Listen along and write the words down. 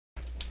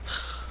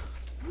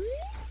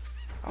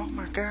Oh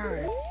my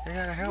god, you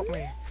gotta help me.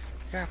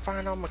 You gotta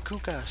find all my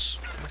kukas.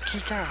 My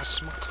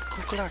kikas. My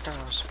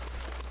kukulatas.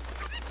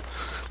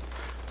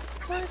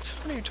 What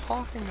are you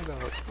talking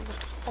about? You're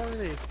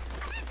retarded.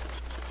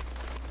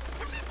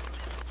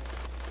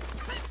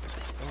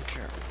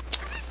 Okay.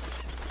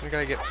 We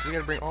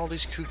gotta bring all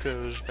these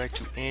cuckoos back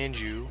to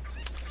Anju,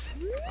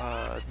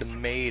 the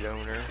maid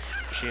owner.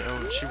 She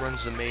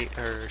runs the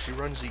she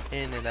runs the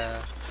inn in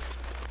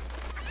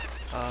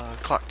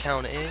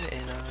Clocktown Inn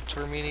in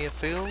Termenia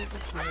Field,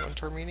 in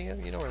Termenia.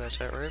 You know where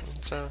that's at, right?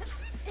 So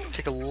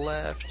take a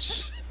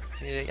left.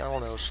 Yeah, I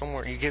don't know,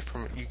 somewhere you get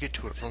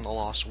to it from the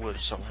Lost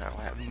Woods somehow.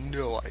 I have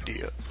no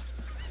idea.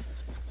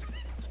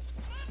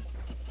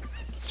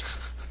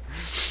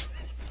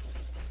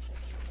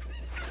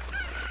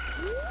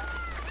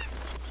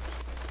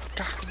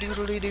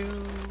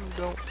 Cock-a-doodly-doo,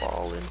 don't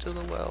fall into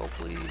the well,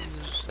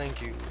 please.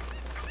 Thank you.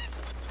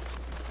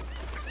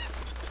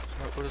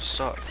 That would have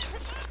sucked.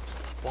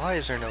 Why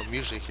is there no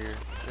music here?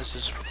 This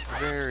is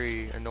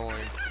very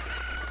annoying.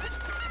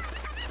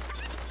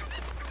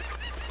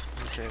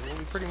 Okay, well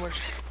we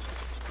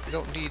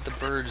don't need the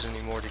birds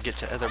anymore to get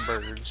to other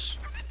birds.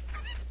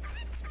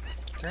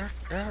 I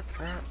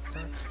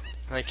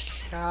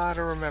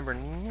gotta remember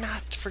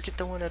not to forget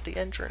the one at the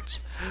entrance.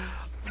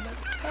 Oh my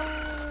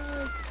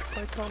god!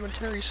 My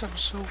commentary sounds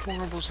so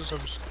horrible since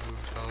I'm so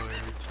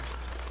tired.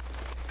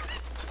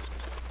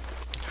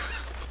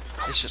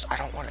 It's just, I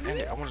don't want to end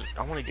it. I want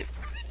to get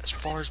as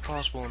far as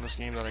possible in this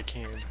game that I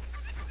can.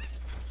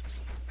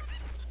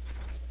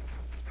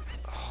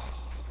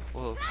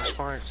 Well,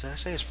 did I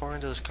say as far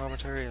into this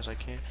commentary as I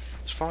can?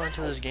 As far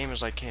into this game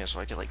as I can, so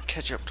I can, like,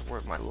 catch up to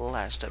where my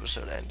last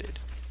episode ended.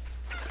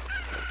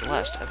 Like, the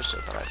last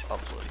episode that I've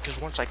uploaded. Because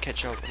once I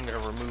catch up, I'm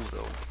gonna remove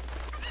them.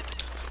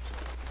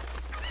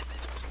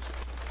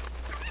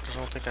 Because I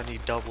don't think I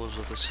need doubles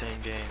of the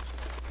same game.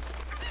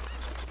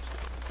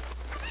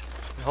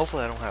 And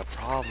hopefully I don't have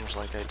problems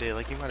like I did.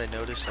 Like, you might have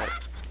noticed that,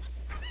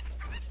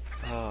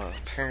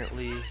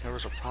 apparently there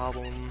was a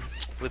problem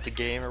with the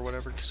game or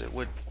whatever, because it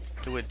would,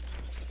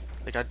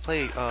 like, I'd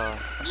play a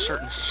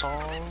certain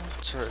song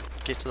to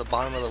get to the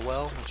bottom of the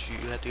well, which you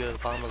had to go to the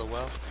bottom of the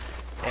well,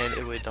 and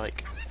it would,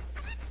 like,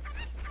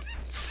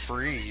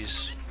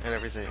 freeze and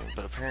everything,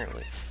 but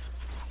apparently,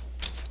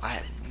 I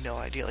have no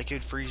idea, like, it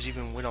would freeze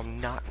even when I'm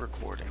not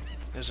recording,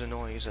 as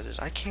annoying as that is.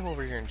 I came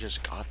over here and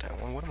just got that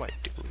one. What am I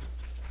doing?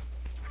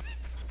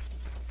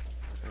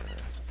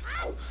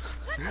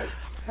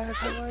 I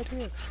have no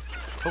idea.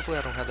 Hopefully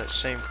I don't have that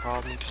same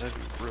problem, because that'd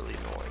be really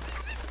annoying.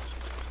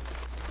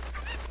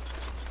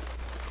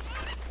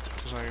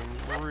 Because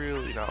I'm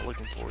really not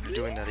looking forward to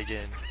doing that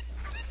again.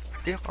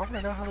 Yeah, I want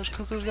to know how those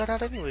cuckoos got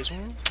out anyways. I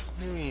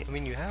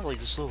mean, you have like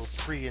this little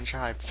 3-inch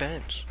high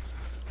fence.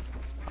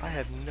 I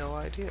have no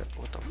idea.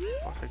 What the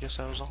fuck? I guess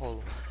that was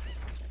all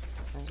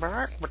of them.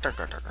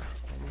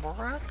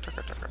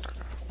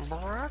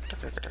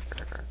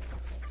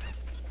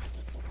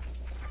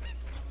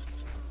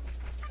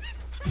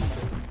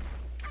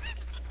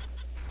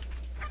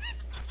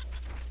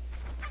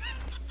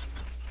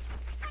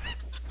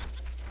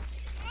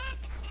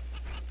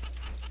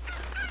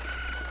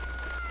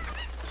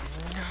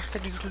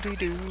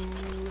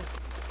 Doodly-doo.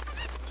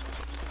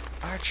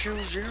 I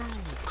choose you,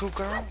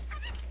 cuckoo.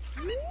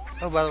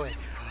 Oh, by the way,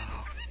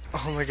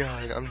 oh my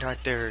god, I'm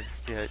not there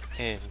yet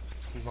in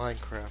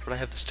Minecraft, but I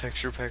have this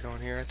texture pack on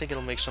here. I think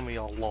it'll make some of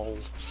y'all lol.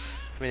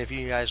 I mean, if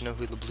you guys know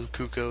who the blue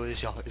cuckoo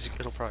is,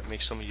 it'll probably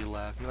make some of you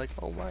laugh. Be like,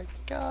 oh my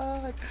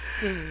god,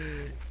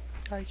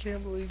 I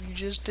can't believe you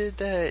just did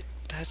that.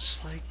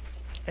 That's like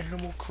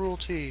animal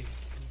cruelty.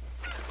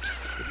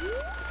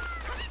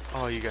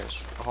 Oh, you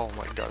guys, oh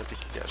my god, I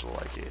think you guys will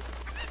like it.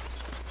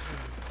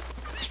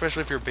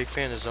 Especially if you're a big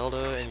fan of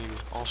Zelda and you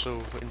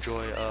also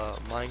enjoy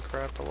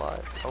Minecraft a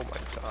lot. Oh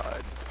my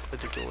god, I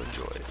think you'll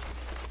enjoy it.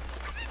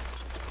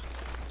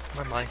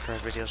 My Minecraft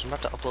videos, I'm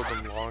about to upload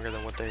them longer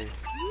than what they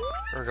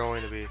are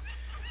going to be.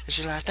 And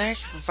she's like, thank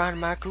you for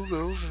finding my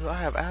cuckoos. I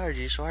have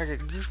allergies, so I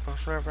get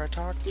goosebumps whenever I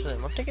talk to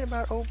them. I'm thinking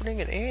about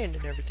opening an inn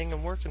and everything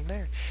and working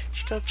there. You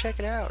should go check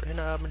it out in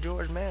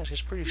Majora's Mask.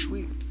 It's pretty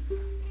sweet.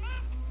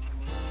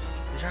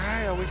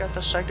 Yeah, we got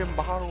the second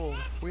bottle.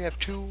 We have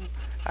 2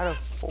 out of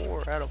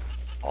 4 out of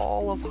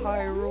all of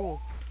Hyrule.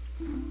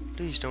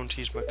 Please don't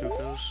tease my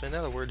cuckoos. In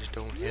other words,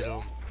 don't hit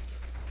them.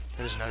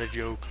 That is not a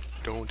joke.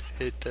 Don't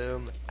hit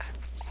them at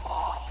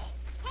all.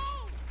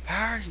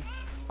 Harry!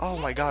 Oh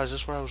my god, is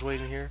this where I was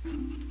waiting here?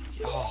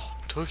 Oh,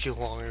 took you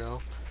long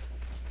enough.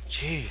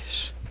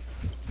 Jeez.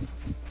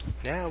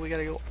 Now we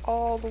gotta go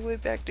all the way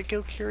back to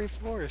Kokiri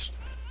Forest.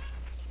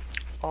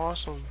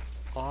 Awesome.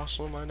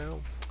 Awesome, I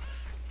know.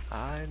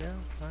 I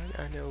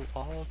know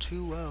all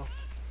too well.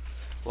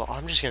 Well,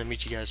 I'm just gonna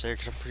meet you guys there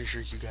because I'm pretty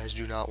sure you guys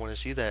do not want to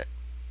see that.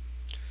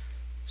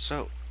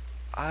 So,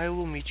 I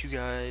will meet you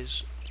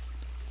guys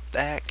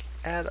back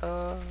at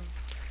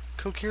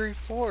Kokiri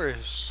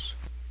Forest.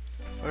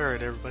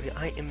 Alright everybody,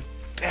 I am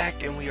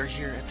back and we are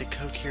here at the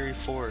Kokiri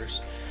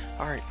Forest.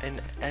 Alright,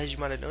 and as you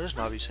might have noticed,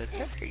 Navi said,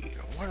 hey,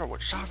 I wonder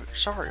what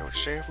Saria would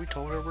say if we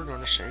told her we're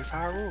going to save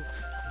Hyrule.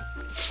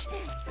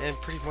 And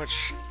pretty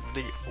much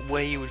the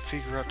way you would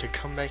figure out to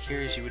come back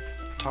here is you would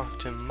talk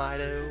to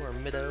Mido or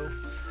Mido.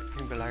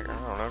 You'd be like, I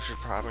don't know, she's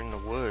probably in the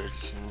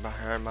woods and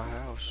behind my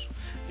house.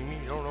 You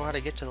mean you don't know how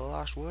to get to the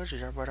Lost Woods?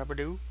 Is that what I would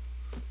do?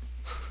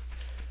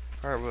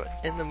 Alright,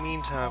 but in the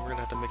meantime, we're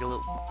gonna have to make a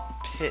little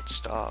pit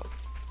stop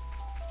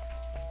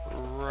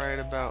right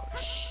about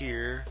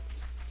here.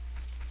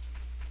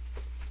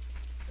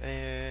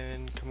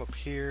 And come up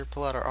here,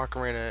 pull out our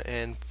ocarina,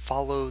 and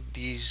follow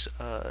these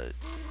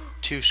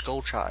two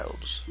skull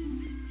childs.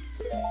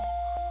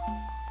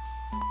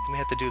 We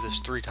have to do this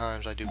 3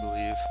 times, I do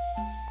believe.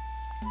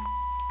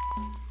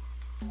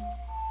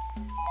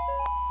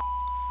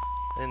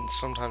 And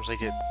sometimes they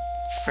get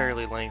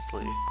fairly lengthy,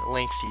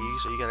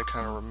 so you gotta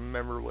kind of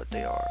remember what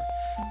they are,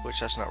 which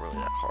that's not really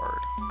that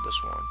hard,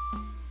 this one.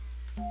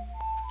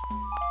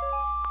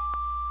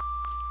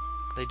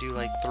 They do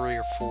like 3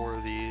 or 4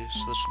 of these,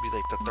 so this will be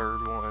like the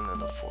 3rd one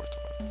and the 4th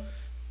one.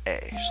 A,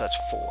 so that's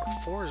 4.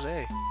 4 is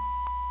A.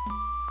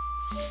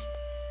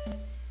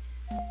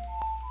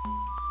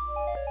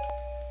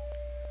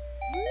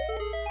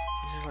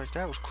 He's like,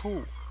 that was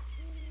cool.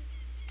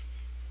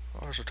 Oh,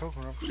 there's a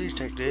token. Please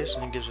take this,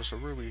 and he gives us a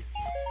ruby.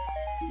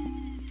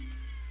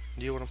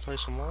 Do you want to play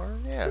some more?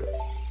 Yeah.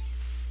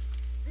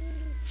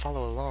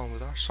 Follow along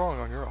with our song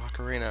on your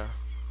ocarina.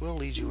 We'll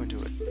lead you into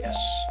it. Yes.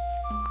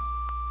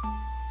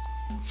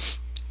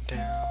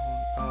 Down,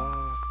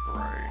 up,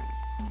 right.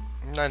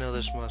 I know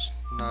this must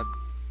not...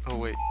 Oh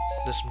wait,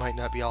 this might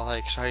not be all that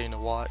exciting to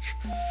watch.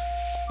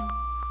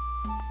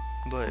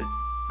 But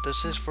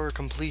this is for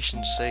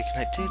completion's sake,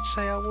 and I did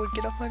say I would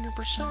get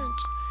 100%.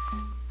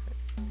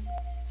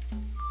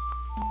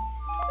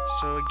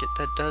 So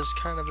that does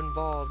kind of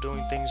involve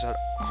doing things that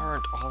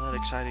aren't all that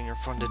exciting or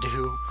fun to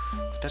do.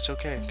 But that's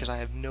okay, because I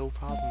have no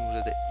problem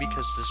with it,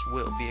 because this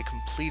will be a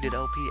completed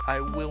LP. I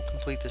will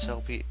complete this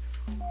LP.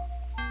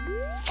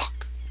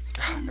 Fuck.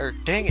 God, or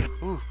dang it.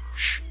 Ooh.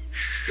 Shh.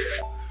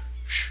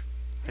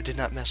 I did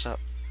not mess up.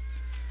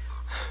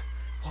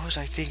 What was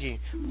I thinking?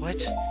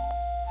 What?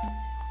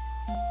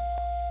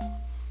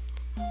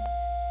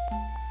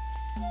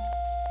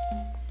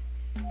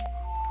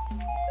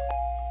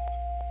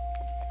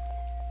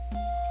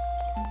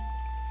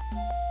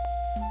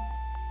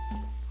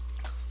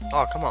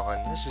 Oh, come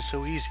on. This is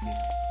so easy.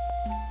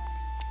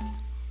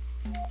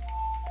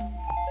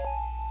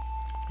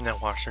 Now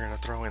watch, they're gonna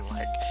throw in,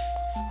 like,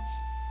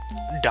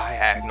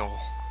 diagonal.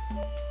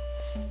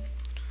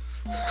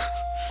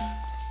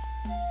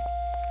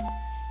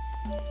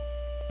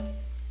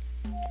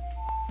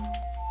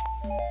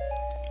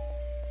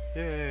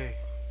 Yay.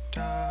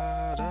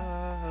 Da da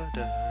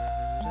da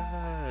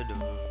da da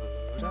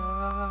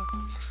da.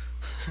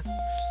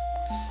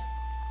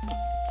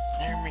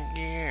 Oh my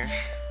gosh.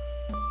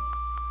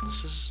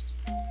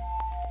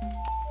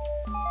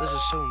 This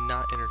is so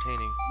not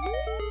entertaining.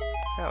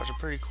 That was a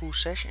pretty cool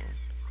session.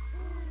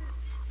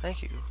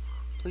 Thank you.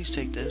 Please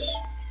take this.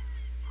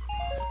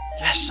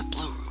 Yes, a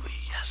blue ruby,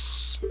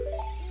 yes.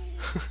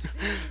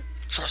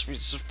 Trust me,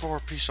 this is for a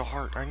piece of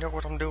heart. I know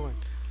what I'm doing.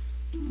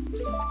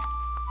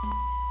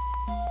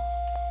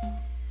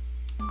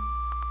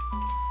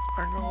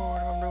 I know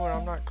what I'm doing.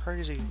 I'm not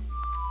crazy.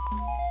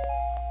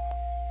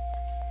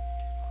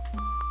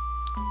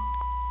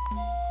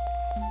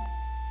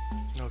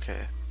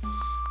 Okay.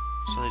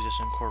 So they just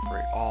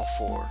incorporate all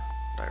 4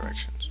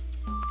 directions.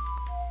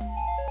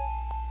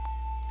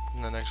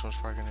 And the next one's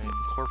probably going to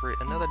incorporate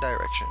another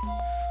direction.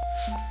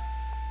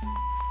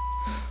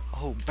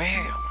 Oh, bam!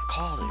 I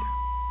called it.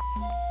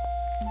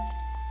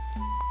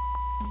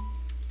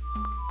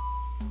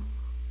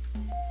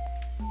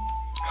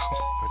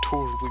 I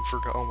totally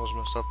forgot. Almost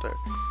messed up there.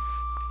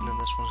 And then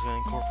this one's going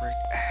to incorporate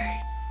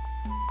A.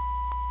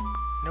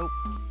 Nope.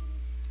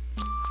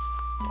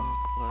 Up,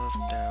 left,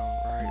 down,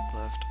 right,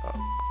 left, up.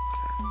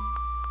 Okay.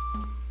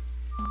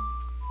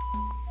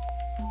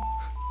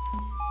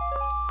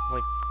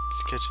 Like,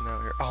 kitchen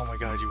out here. Oh my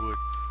god, you would.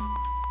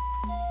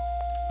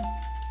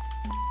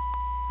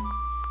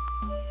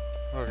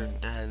 Okay,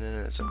 and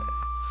then it's an A.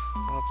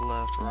 Up,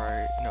 left,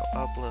 right. No,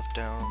 up, left,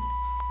 down,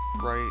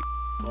 right,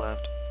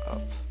 left,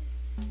 up.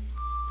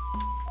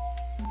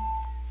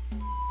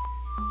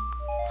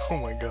 Oh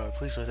my god,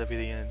 please let that be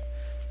the end.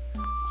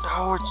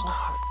 No, it's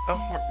not. Oh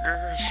my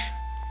gosh.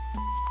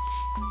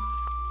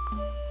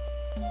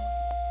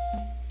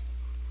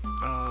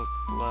 Up,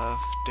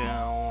 left,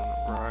 down,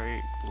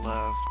 right,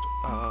 left,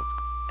 up,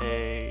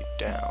 A,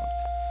 down.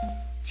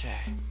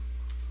 Okay.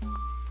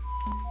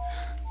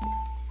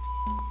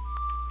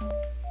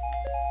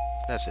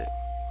 That's it.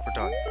 We're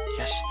done.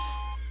 Yes.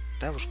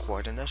 That was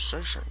quite a nice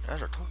session.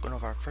 As a token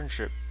of our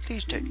friendship,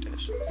 please take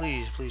this.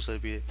 Please let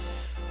it be it.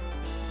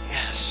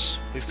 Yes.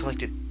 We've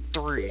collected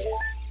 3.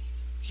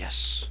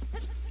 Yes.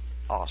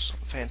 Awesome.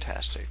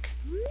 Fantastic.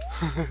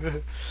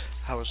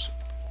 How was...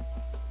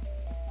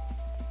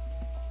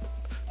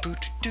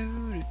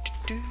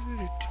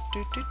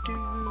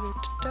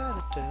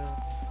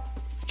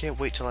 Can't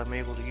wait till I'm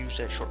able to use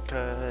that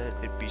shortcut.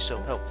 It'd be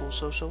so helpful,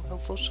 so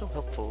helpful, so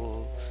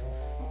helpful.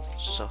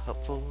 So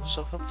helpful,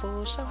 so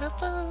helpful, so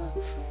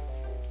helpful.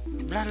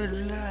 Blah, blah,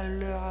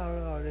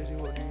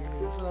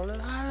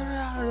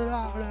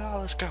 blah, blah.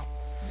 Let's go.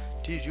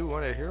 Did you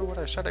want to hear what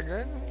I said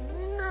again?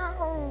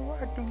 No,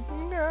 I do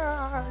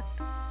not.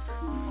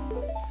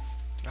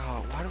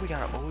 Oh, why do we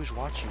gotta always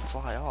watch you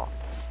fly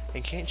off?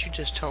 And can't you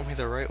just tell me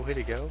the right way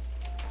to go?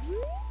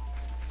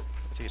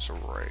 I think it's a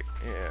right.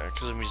 Yeah,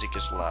 because the music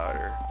gets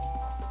louder.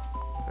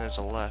 And it's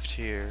a left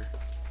here.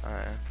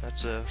 Alright,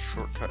 that's a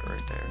shortcut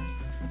right there.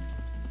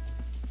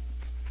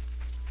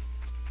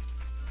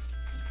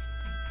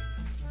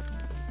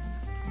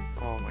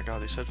 Oh my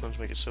god, these headphones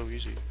make it so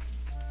easy.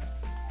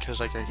 Because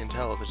like I can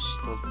tell if it's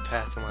the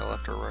path on my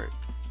left or right.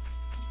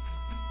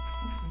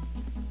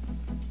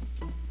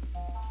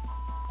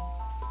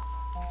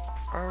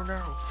 Oh no,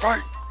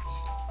 fight!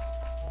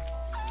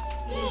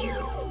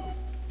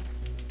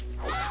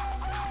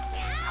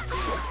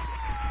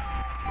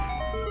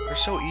 They're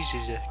so easy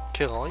to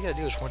kill. All you gotta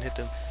do is one hit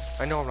them.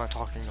 I know I'm not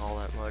talking all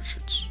that much.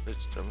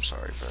 I'm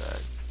sorry for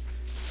that.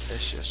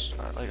 It's just,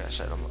 like I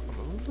said, I'm a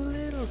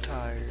little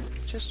tired.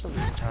 Just a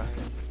little tired.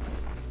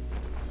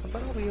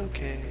 But I'll be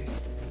okay.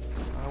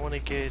 I want to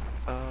get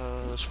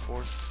this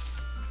fourth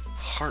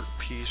heart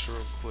piece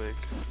real quick.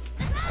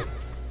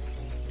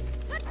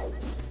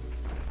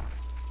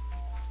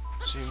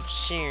 So I'm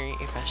sorry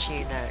if I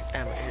see that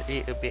I'm a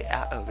little bit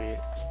out of it.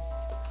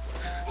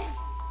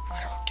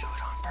 I don't do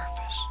it on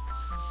purpose.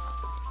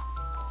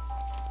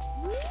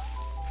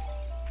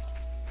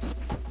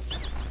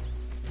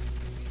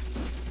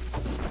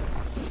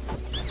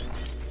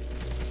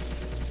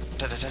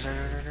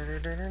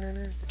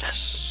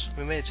 Yes!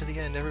 We made it to the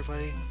end,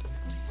 everybody.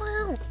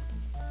 Wow!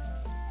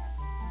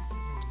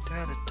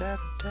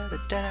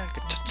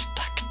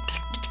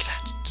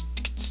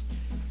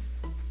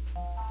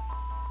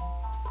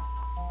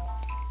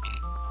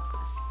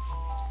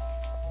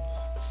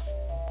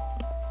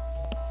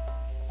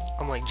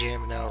 I'm like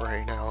jamming out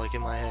right now, like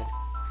in my head.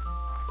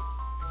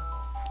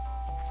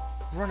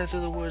 Running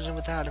through the woods and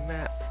without a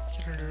map.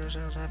 Get under those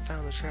sounds, I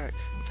found the track.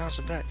 Found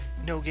some back.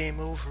 No game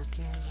over.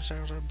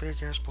 Sounds like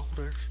big ass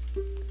boulders.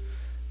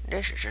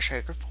 This is a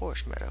sacred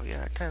forest meadow.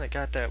 Yeah, I kind of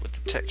got that with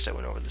the text that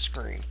went over the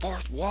screen.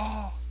 Fourth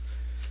wall!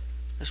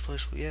 This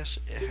place, yes,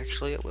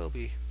 actually it will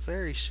be.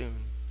 Very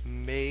soon.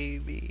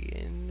 Maybe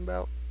in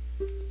about,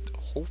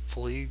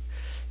 hopefully,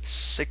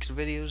 6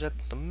 videos at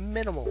the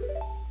minimum.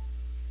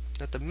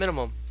 At the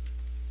minimum.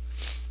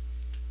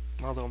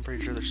 Although I'm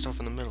pretty sure there's stuff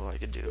in the middle I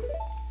could do.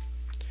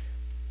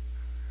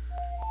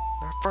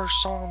 Our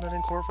first song that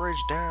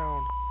incorporates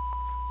down.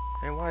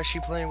 And why is she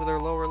playing with her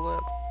lower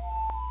lip?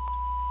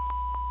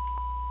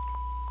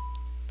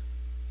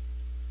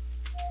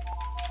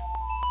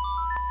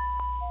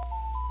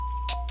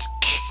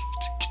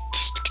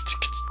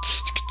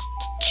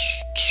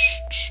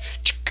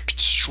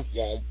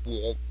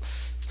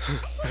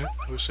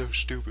 That was so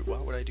stupid. Why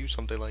would I do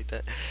something like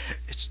that?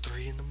 It's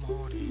 3 in the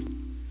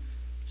morning.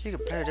 You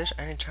can play this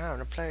anytime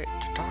to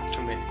talk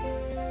to me.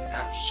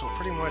 So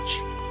pretty much,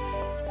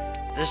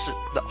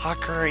 the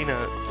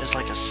ocarina is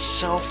like a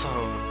cell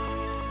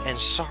phone, and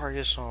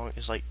Saria's song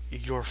is like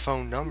your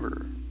phone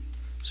number.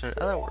 So in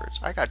other words,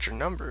 I got your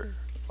number.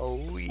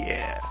 Oh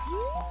yeah,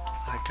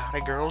 I got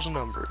a girl's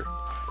number.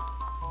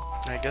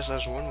 I guess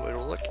that's one way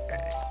to look at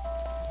it.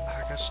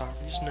 I got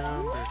Saria's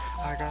number.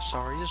 I got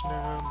Saria's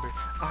number.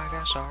 I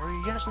got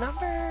Saria's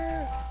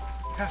number.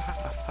 Ha ha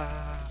ha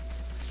ha.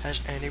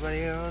 Has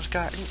anybody else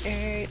gotten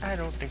it? I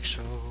don't think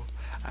so.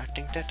 I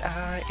think that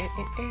I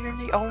am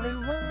the only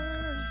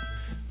one.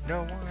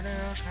 No one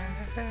else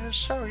has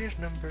Saria's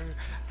number.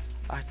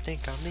 I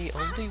think I'm the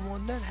only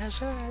one that has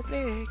had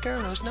a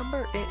girl's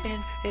number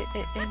in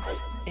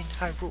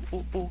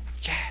Hyrule.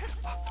 Yeah.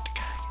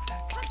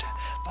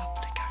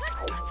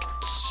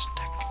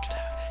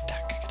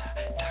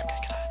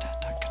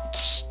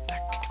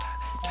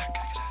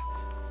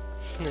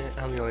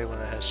 I'm the only one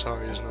that has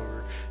Saria's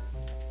number.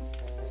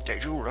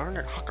 Did you learn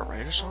an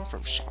ocarina song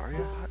from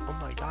Saria? Oh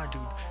my god,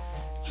 dude.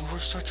 You were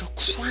such a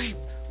creep.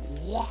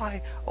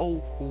 Why,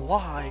 oh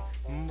why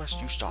must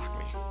you stalk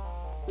me?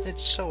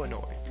 It's so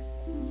annoying.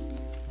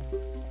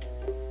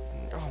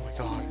 Oh my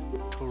god.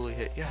 Totally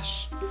hit.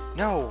 Yes.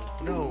 No.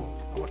 No.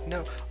 I want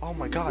no. Oh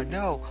my god,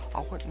 no.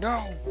 I want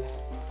no.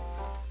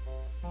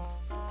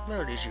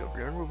 Melodies you have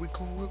learned where we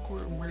go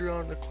we're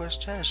on the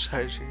quest task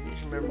side, so you need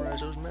to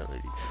memorize those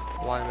melodies.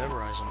 Why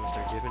memorize them if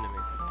they're given to me?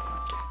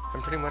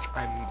 And pretty much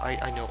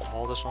I know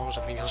all the songs.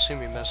 I mean, you'll see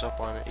me mess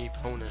up on an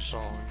Epona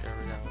song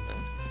every now and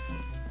then.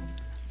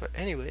 But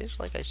anyways,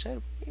 like I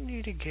said, we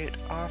need to get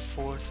our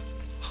 4th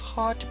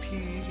heart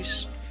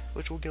piece,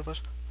 which will give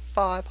us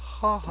 5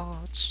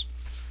 hearts.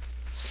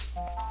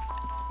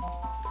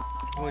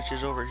 Which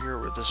is over here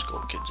where the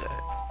Skull Kid's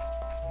at.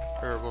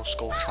 Or, well,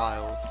 Skull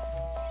Child.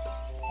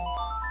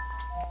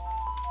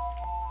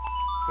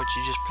 But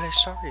you just play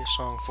Saria's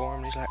song for him,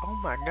 and he's like, oh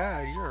my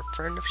god, you're a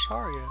friend of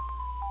Saria.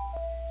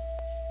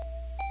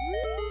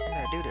 And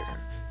I do to her.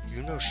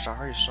 You know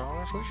Saria's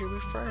songs? We should be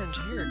friends.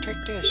 Here,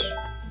 take this.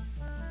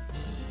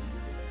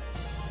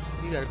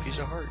 You got a piece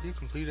of heart. You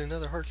completed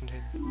another heart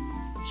container.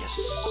 Yes.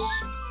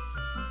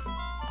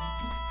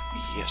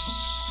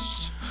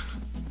 Yes.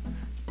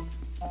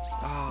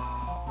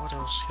 Ah, what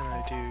else can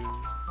I do?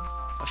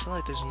 I feel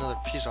like there's another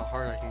piece of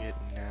heart I can get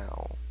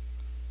now.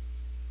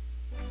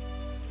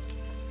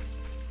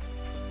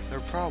 There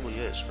probably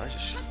is, but I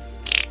just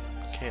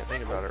can't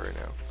think about it right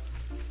now.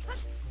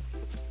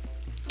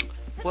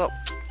 Well,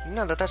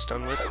 now that that's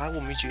done with, I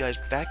will meet you guys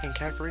back in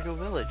Kakariko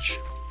Village.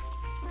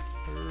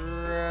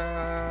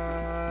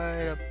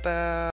 Right about